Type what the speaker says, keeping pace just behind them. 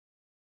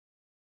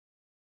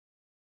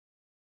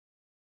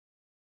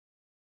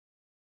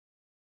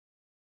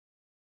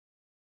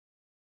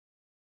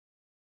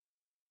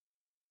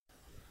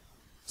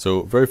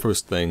So very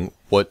first thing,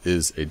 what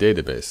is a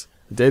database?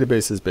 A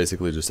database is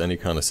basically just any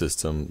kind of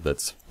system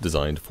that's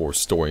designed for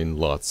storing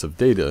lots of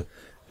data,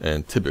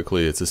 and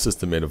typically it's a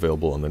system made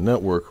available on the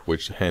network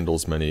which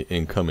handles many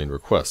incoming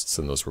requests,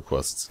 and those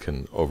requests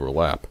can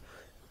overlap.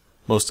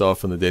 Most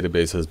often the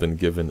database has been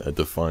given a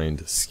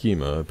defined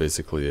schema,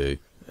 basically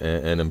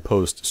an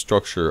imposed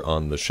structure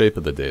on the shape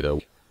of the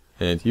data,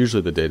 and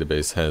usually the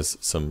database has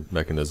some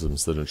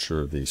mechanisms that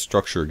ensure the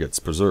structure gets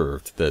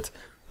preserved, that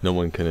no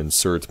one can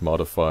insert,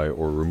 modify,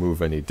 or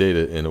remove any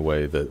data in a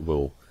way that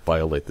will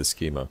violate the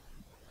schema.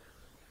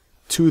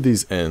 To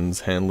these ends,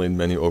 handling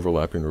many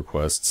overlapping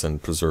requests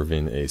and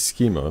preserving a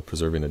schema,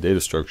 preserving a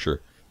data structure,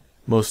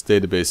 most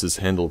databases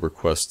handle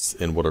requests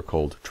in what are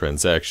called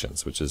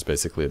transactions, which is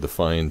basically a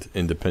defined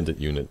independent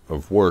unit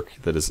of work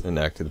that is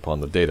enacted upon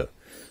the data.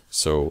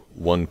 So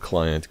one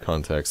client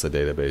contacts the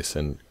database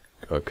and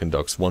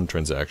conducts one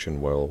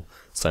transaction, while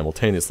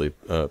simultaneously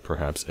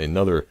perhaps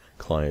another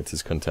client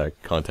is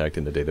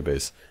contacting the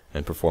database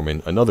and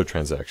performing another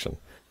transaction.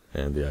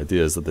 And the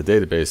idea is that the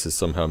database is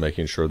somehow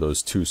making sure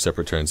those two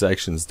separate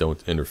transactions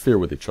don't interfere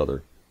with each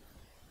other.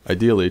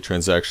 Ideally,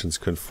 transactions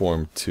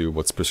conform to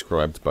what's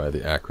prescribed by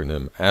the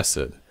acronym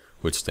ACID,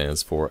 which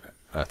stands for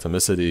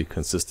atomicity,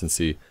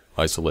 consistency,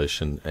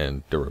 isolation,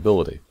 and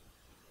durability.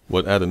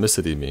 What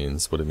atomicity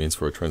means, what it means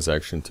for a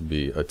transaction to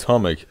be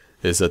atomic,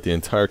 is that the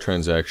entire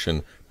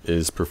transaction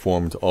is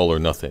performed all or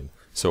nothing.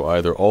 So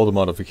either all the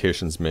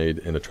modifications made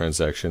in a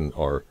transaction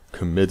are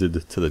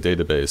committed to the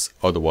database,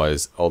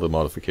 otherwise all the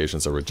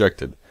modifications are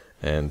rejected.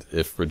 And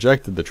if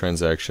rejected the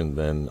transaction,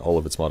 then all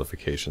of its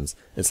modifications,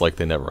 it's like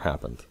they never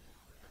happened.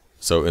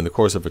 So in the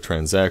course of a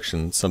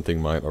transaction,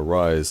 something might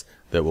arise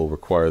that will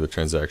require the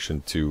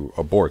transaction to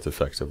abort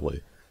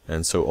effectively.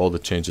 And so all the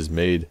changes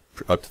made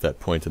up to that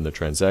point in the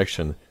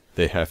transaction,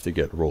 they have to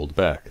get rolled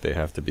back. They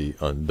have to be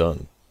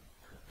undone.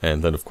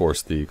 And then, of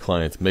course, the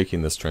client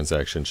making this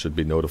transaction should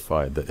be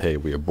notified that, hey,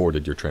 we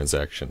aborted your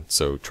transaction,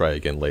 so try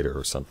again later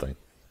or something.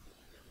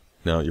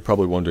 Now, you're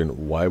probably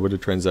wondering, why would a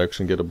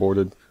transaction get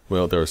aborted?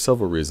 Well, there are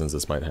several reasons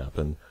this might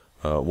happen.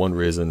 One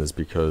reason is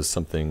because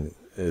something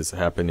is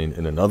happening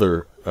in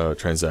another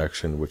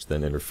transaction which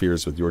then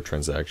interferes with your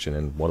transaction,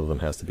 and one of them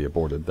has to be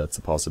aborted. That's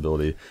a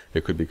possibility.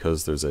 It could be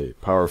because there's a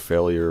power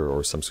failure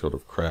or some sort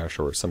of crash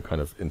or some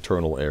kind of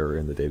internal error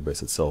in the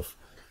database itself.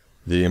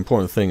 The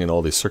important thing in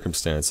all these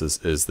circumstances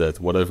is that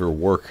whatever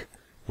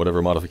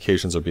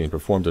modifications are being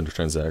performed in a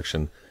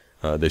transaction,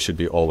 they should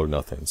be all or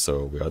nothing.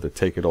 So we either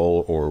take it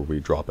all or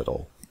we drop it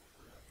all.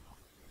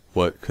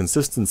 What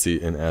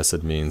consistency in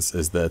ACID means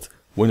is that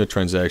when a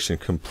transaction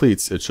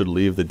completes, it should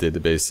leave the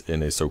database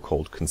in a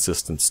so-called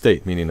consistent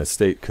state, meaning a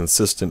state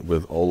consistent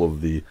with all of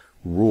the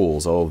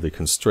rules, all of the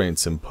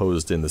constraints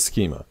imposed in the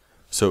schema.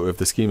 So if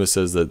the schema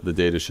says that the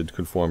data should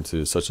conform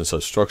to such and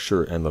such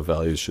structure and the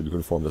values should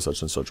conform to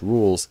such and such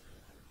rules,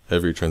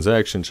 every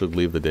transaction should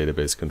leave the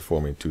database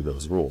conforming to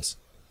those rules.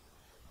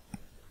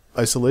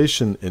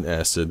 Isolation in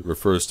ACID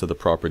refers to the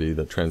property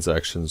that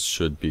transactions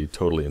should be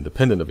totally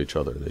independent of each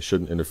other. They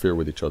shouldn't interfere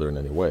with each other in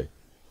any way.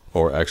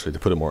 Or actually, to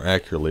put it more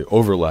accurately,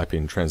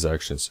 overlapping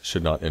transactions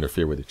should not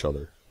interfere with each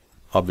other.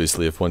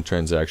 Obviously, if one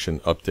transaction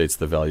updates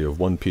the value of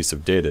one piece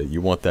of data, you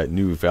want that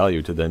new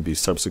value to then be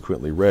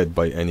subsequently read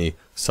by any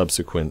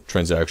subsequent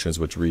transactions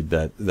which read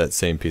that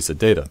same piece of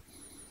data.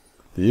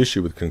 The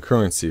issue with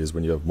concurrency is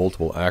when you have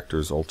multiple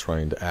actors all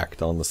trying to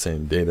act on the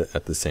same data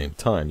at the same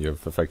time. You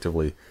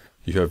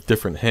have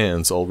different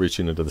hands all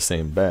reaching into the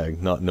same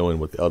bag, not knowing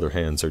what the other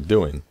hands are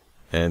doing.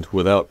 And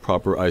without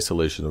proper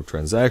isolation of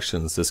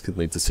transactions, this can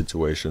lead to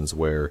situations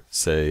where,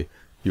 say,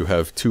 you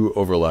have two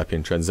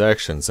overlapping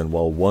transactions, and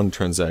while one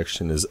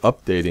transaction is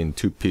updating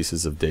two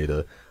pieces of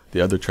data,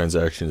 the other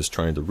transaction is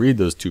trying to read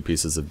those two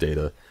pieces of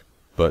data,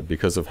 but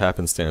because of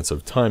happenstance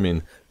of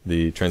timing,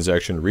 the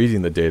transaction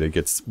reading the data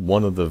gets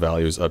one of the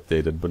values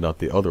updated but not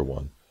the other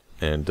one.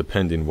 And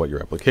depending what your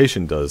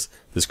application does,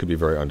 this could be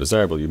very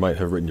undesirable. You might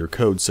have written your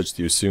code such that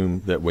you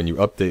assume that when you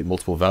update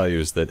multiple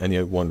values that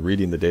anyone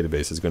reading the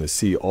database is going to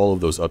see all of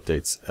those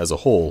updates as a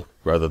whole,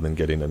 rather than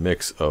getting a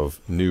mix of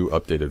new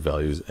updated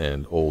values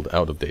and old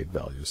out-of-date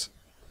values.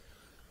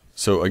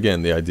 So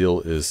again, the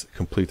ideal is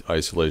complete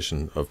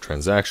isolation of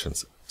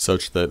transactions,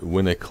 such that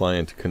when a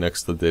client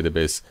connects to the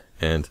database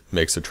and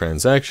makes a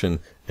transaction,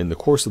 in the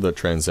course of that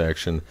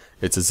transaction,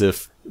 it's as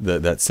if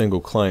that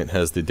single client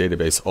has the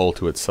database all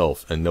to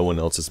itself and no one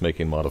else is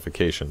making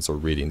modifications or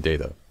reading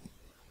data.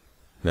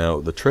 Now,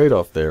 the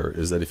trade-off there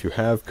is that if you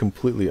have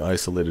completely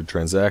isolated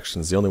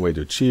transactions, the only way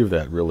to achieve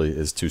that really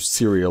is to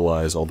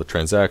serialize all the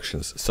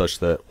transactions, such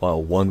that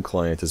while one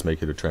client is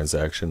making a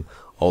transaction,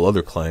 all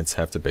other clients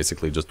have to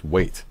basically just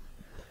wait.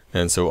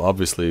 And so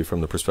obviously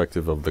from the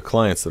perspective of the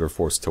clients that are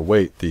forced to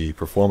wait, the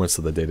performance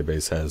of the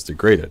database has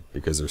degraded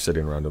because they're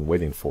sitting around and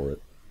waiting for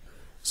it.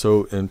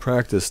 So in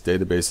practice,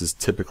 databases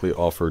typically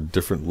offer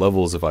different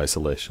levels of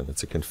isolation.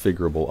 It's a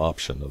configurable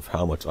option of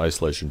how much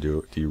isolation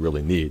do you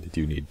really need.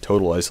 Do you need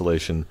total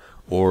isolation,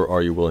 or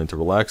are you willing to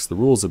relax the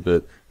rules a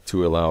bit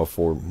to allow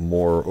for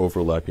more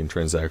overlapping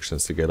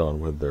transactions to get on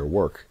with their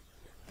work?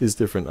 These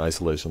different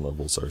isolation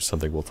levels are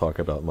something we'll talk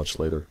about much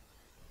later.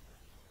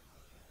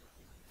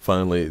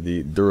 Finally,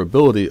 the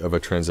durability of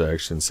a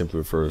transaction simply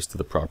refers to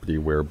the property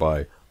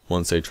whereby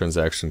once a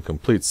transaction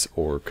completes,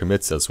 or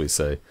commits as we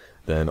say,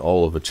 then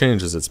all of the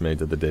changes it's made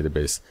to the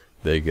database,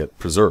 they get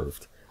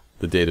preserved.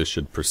 The data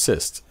should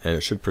persist, and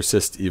it should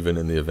persist even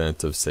in the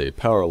event of, say,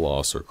 power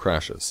loss or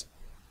crashes.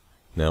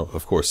 Now,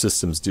 of course,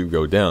 systems do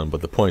go down,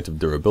 but the point of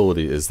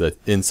durability is that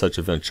in such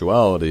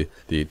eventuality,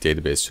 the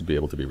database should be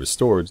able to be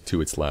restored to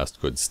its last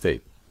good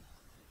state.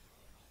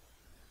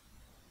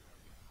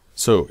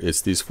 So, it's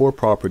these four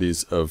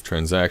properties of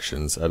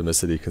transactions,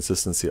 atomicity,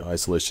 consistency,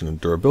 isolation, and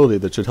durability,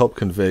 that should help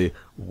convey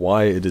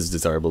why it is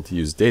desirable to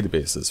use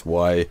databases,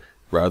 why,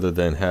 rather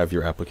than have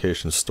your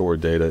application store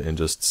data in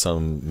just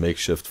some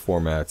makeshift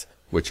format,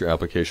 which your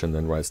application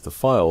then writes to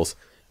files,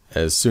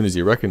 as soon as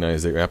you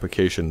recognize that your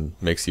application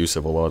makes use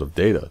of a lot of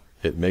data,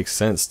 it makes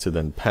sense to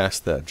then pass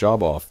that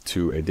job off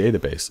to a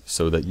database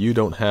so that you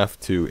don't have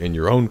to, in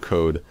your own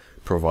code,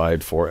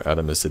 provide for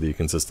atomicity,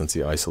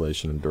 consistency,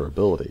 isolation, and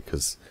durability,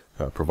 because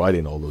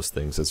providing all those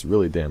things is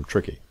really damn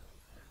tricky.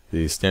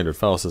 The standard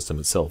file system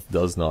itself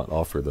does not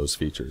offer those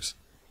features.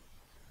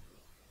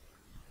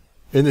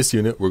 In this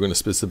unit, we're going to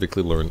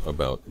specifically learn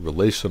about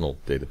relational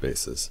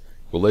databases.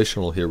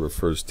 Relational here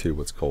refers to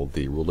what's called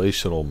the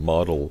relational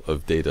model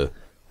of data,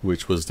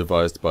 which was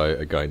devised by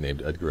a guy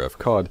named Edgar F.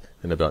 Codd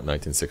in about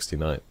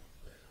 1969.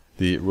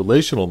 The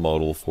relational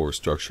model for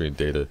structuring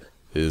data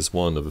is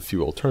one of a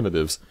few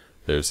alternatives.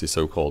 There's the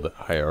so-called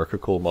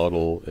hierarchical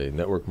model, a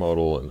network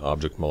model, an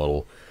object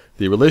model.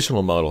 The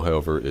relational model,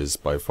 however, is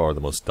by far the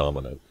most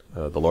dominant.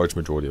 The large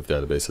majority of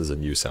databases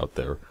in use out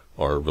there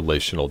are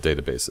relational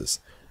databases.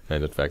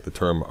 And in fact, the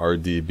term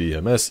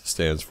RDBMS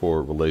stands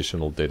for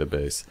Relational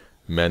Database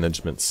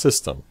Management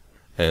System.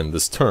 And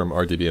this term,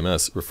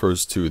 RDBMS,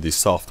 refers to the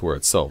software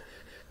itself.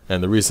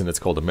 And the reason it's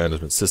called a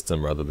management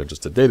system rather than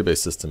just a database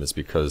system is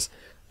because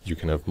you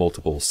can have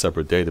multiple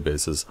separate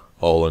databases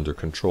all under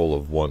control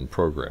of one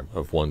program,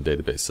 of one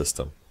database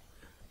system.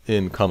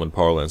 In common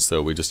parlance,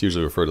 though, we just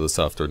usually refer to the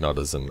software not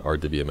as an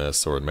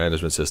RDBMS or a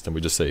management system,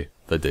 we just say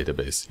the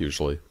database,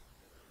 usually.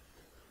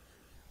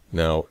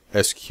 Now,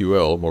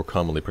 SQL, more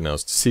commonly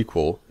pronounced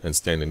SQL, and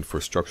standing for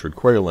Structured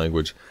Query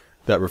Language,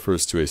 that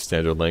refers to a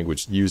standard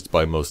language used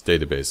by most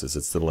databases.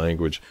 It's the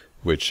language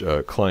which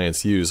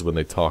clients use when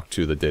they talk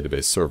to the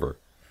database server.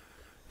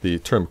 The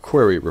term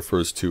query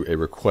refers to a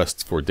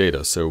request for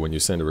data, so when you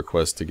send a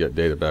request to get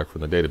data back from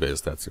the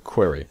database, that's a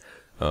query.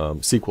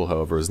 SQL,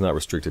 however, is not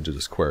restricted to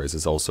just queries.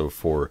 It's also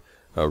for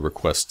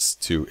requests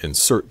to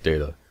insert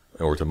data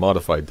or to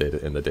modify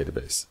data in the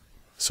database.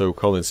 So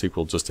calling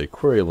SQL just a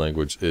query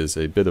language is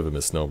a bit of a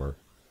misnomer.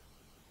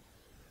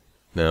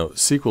 Now,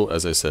 SQL,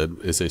 as I said,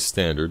 is a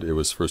standard. It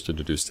was first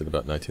introduced in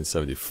about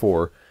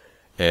 1974,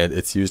 and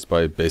it's used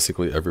by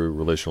basically every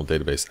relational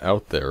database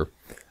out there.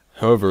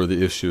 However,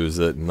 the issue is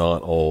that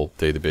not all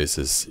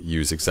databases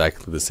use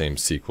exactly the same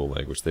SQL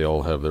language. They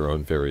all have their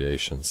own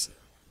variations.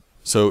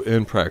 So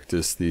in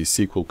practice, the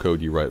SQL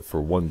code you write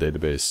for one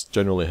database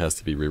generally has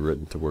to be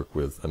rewritten to work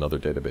with another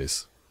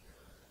database.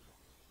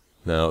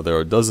 Now, there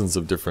are dozens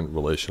of different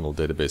relational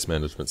database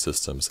management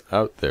systems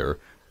out there.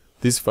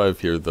 These five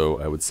here, though,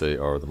 I would say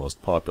are the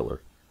most popular.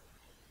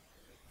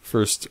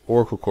 First,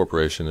 Oracle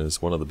Corporation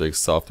is one of the big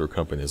software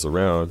companies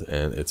around,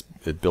 and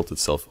it built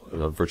itself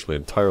virtually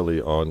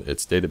entirely on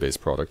its database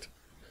product.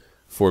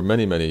 For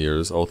many, many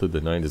years, all through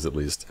the 90s at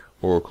least,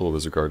 Oracle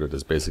was regarded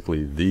as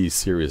basically the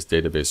serious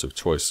database of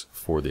choice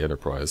for the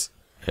enterprise,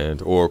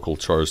 and Oracle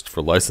charged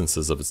for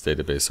licenses of its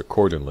database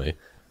accordingly.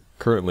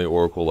 Currently,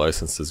 Oracle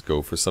licenses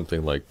go for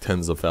something like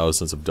tens of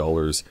thousands of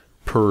dollars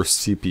per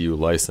CPU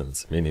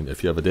license, meaning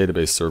if you have a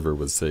database server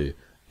with, say,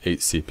 8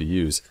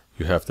 CPUs,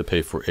 you have to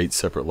pay for 8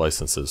 separate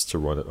licenses to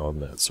run it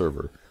on that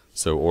server.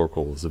 So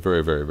Oracle is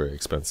very, very, very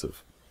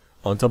expensive.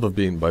 On top of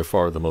being by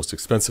far the most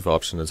expensive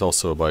option, it's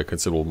also by a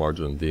considerable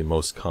margin the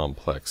most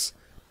complex.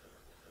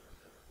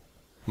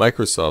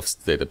 Microsoft's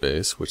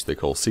database, which they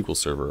call SQL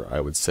Server,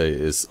 I would say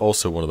is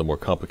also one of the more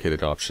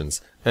complicated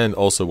options, and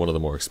also one of the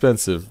more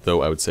expensive,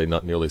 though I would say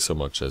not nearly so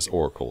much as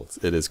Oracle.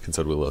 It is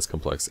considerably less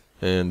complex,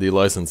 and the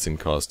licensing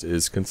cost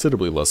is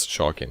considerably less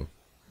shocking.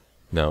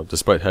 Now,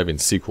 despite having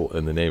SQL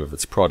in the name of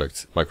its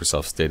product,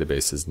 Microsoft's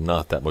database is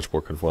not that much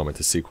more conformant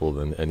to SQL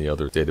than any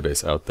other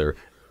database out there.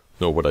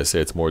 Nor would I say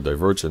it's more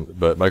divergent,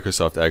 but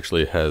Microsoft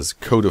actually has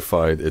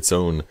codified its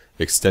own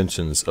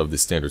extensions of the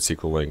standard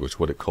SQL language,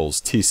 what it calls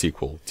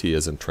T-SQL, T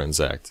as in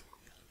transact.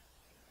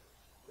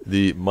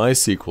 The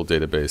MySQL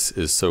database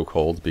is so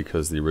called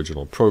because the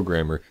original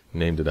programmer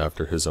named it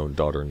after his own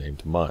daughter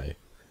named Mai.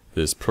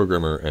 This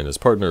programmer and his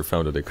partner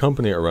founded a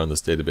company around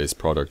this database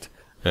product,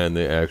 and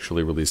they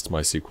actually released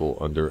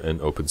MySQL under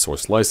an open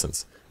source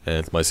license,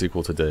 and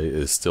MySQL today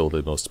is still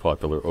the most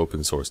popular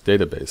open source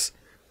database.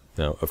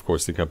 Now, of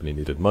course, the company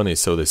needed money,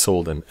 so they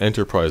sold an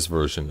enterprise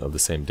version of the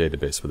same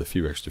database with a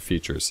few extra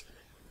features.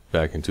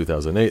 Back in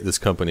 2008, this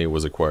company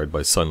was acquired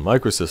by Sun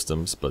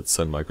Microsystems, but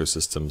Sun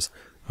Microsystems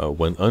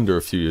went under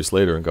a few years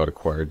later and got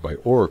acquired by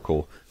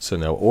Oracle, so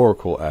now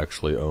Oracle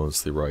actually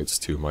owns the rights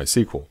to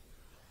MySQL.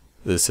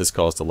 This has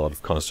caused a lot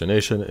of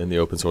consternation in the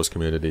open source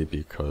community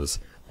because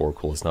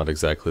Oracle is not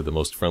exactly the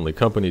most friendly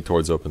company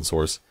towards open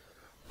source.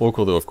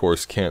 Oracle, though, of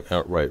course, can't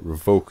outright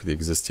revoke the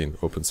existing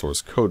open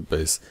source code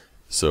base,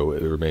 so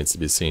it remains to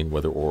be seen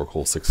whether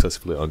Oracle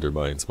successfully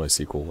undermines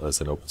MySQL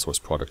as an open source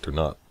product or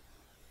not.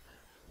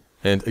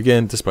 And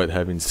again, despite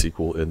having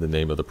SQL in the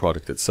name of the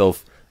product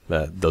itself,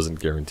 that doesn't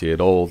guarantee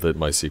at all that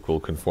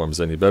MySQL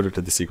conforms any better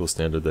to the SQL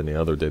standard than any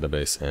other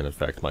database, and in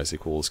fact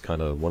MySQL is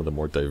kind of one of the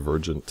more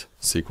divergent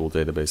SQL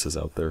databases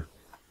out there.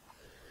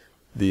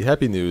 The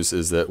happy news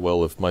is that,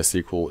 well, if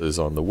MySQL is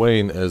on the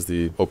wane as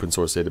the open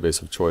source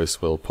database of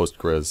choice, well,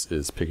 Postgres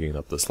is picking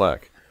up the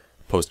slack.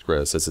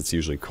 Postgres, as it's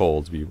usually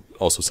called, we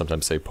also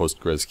sometimes say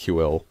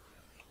PostgreSQL.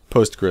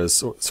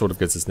 Postgres sort of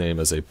gets its name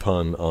as a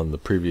pun on the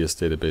previous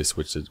database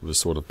which it was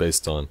sort of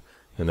based on,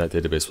 and that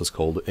database was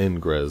called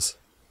Ingres,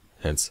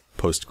 hence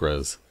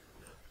Postgres.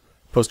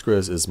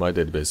 Postgres is my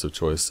database of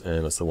choice,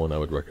 and it's the one I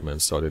would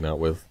recommend starting out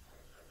with.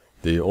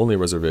 The only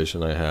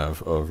reservation I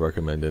have of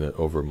recommending it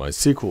over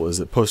MySQL is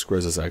that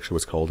Postgres is actually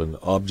what's called an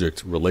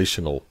object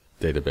relational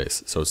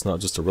database. So it's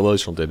not just a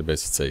relational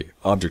database, it's a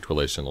object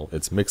relational.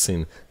 It's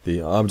mixing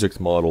the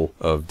object model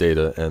of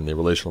data and the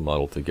relational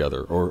model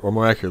together. Or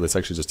more accurately, it's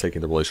actually just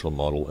taking the relational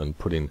model and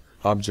putting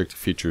object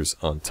features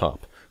on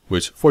top,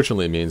 which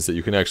fortunately means that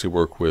you can actually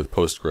work with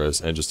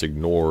Postgres and just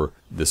ignore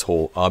this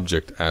whole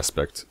object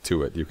aspect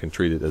to it. You can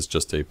treat it as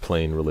just a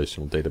plain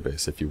relational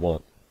database if you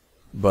want.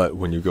 But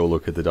when you go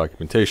look at the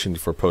documentation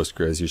for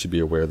Postgres, you should be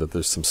aware that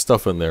there's some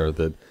stuff in there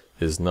that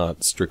is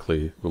not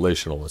strictly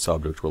relational, it's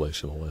object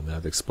relational, and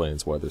that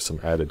explains why there's some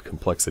added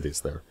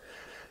complexities there.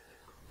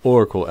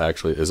 Oracle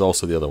actually is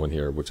also the other one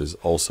here, which is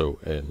also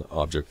an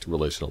object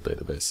relational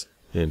database.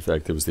 In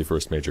fact, it was the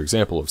first major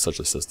example of such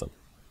a system.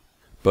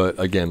 But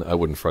again, I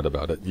wouldn't fret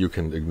about it. You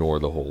can ignore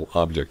the whole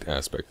object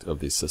aspect of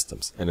these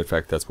systems, and in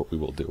fact that's what we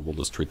will do. We'll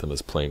just treat them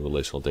as plain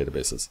relational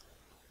databases.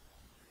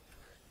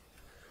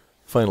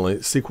 Finally,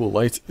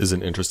 SQLite is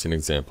an interesting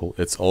example.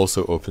 It's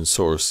also open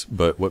source,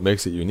 but what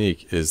makes it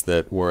unique is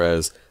that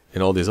whereas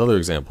in all these other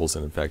examples,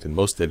 and in fact in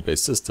most database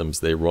systems,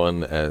 they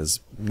run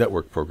as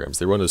network programs.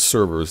 They run as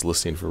servers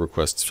listening for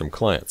requests from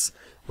clients,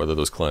 whether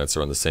those clients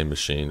are on the same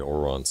machine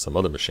or on some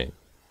other machine.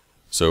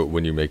 So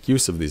when you make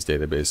use of these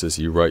databases,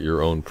 you write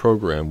your own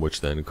program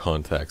which then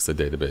contacts the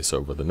database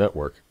over the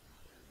network.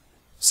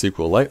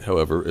 SQLite,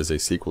 however, is a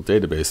SQL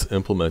database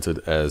implemented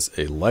as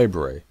a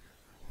library.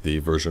 The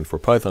version for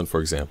Python,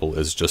 for example,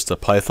 is just a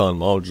Python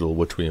module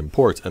which we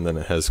import, and then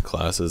it has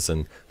classes,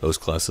 and those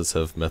classes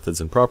have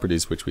methods and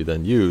properties which we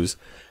then use,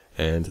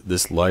 and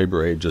this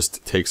library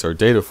just takes our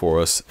data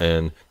for us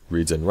and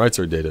reads and writes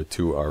our data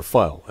to our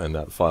file, and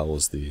that file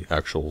is the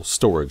actual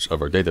storage of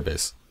our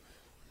database.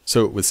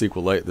 So with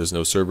SQLite, there's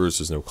no servers,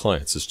 there's no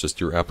clients, it's just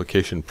your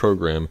application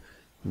program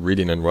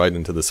reading and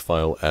writing to this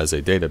file as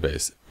a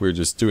database. We're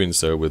just doing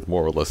so with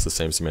more or less the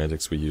same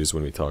semantics we use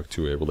when we talk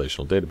to a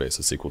relational database,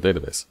 a SQL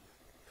database.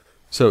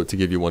 So to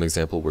give you one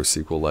example where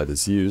SQLite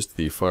is used,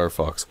 the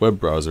Firefox web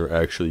browser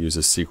actually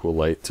uses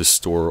SQLite to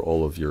store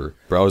all of your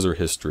browser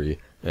history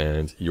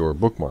and your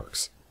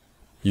bookmarks.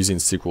 Using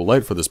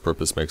SQLite for this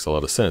purpose makes a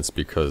lot of sense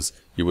because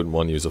you wouldn't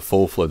want to use a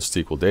full-fledged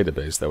SQL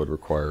database. That would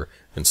require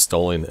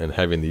installing and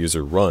having the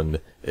user run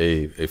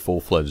a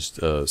full-fledged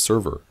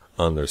server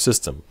on their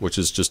system, which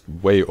is just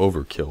way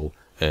overkill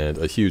and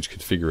a huge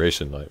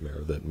configuration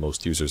nightmare that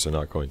most users are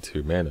not going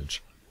to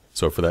manage.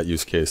 So for that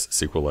use case,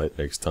 SQLite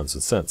makes tons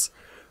of sense.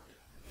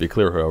 Be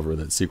clear, however,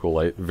 that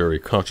SQLite very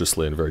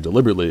consciously and very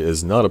deliberately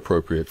is not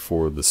appropriate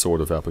for the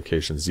sort of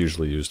applications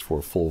usually used for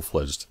a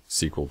full-fledged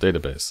SQL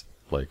database,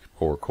 like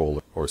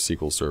Oracle or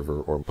SQL Server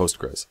or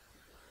Postgres.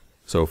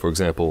 So, for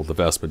example, the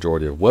vast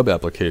majority of web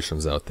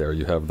applications out there,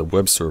 you have the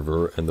web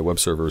server, and the web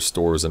server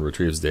stores and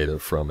retrieves data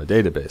from a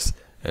database.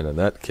 And in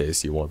that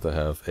case, you want to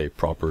have a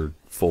proper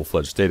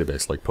full-fledged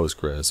database like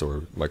Postgres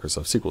or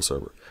Microsoft SQL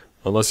Server.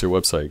 Unless your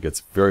website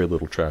gets very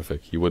little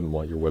traffic, you wouldn't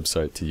want your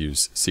website to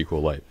use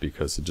SQLite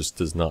because it just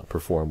does not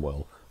perform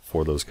well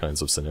for those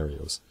kinds of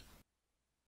scenarios.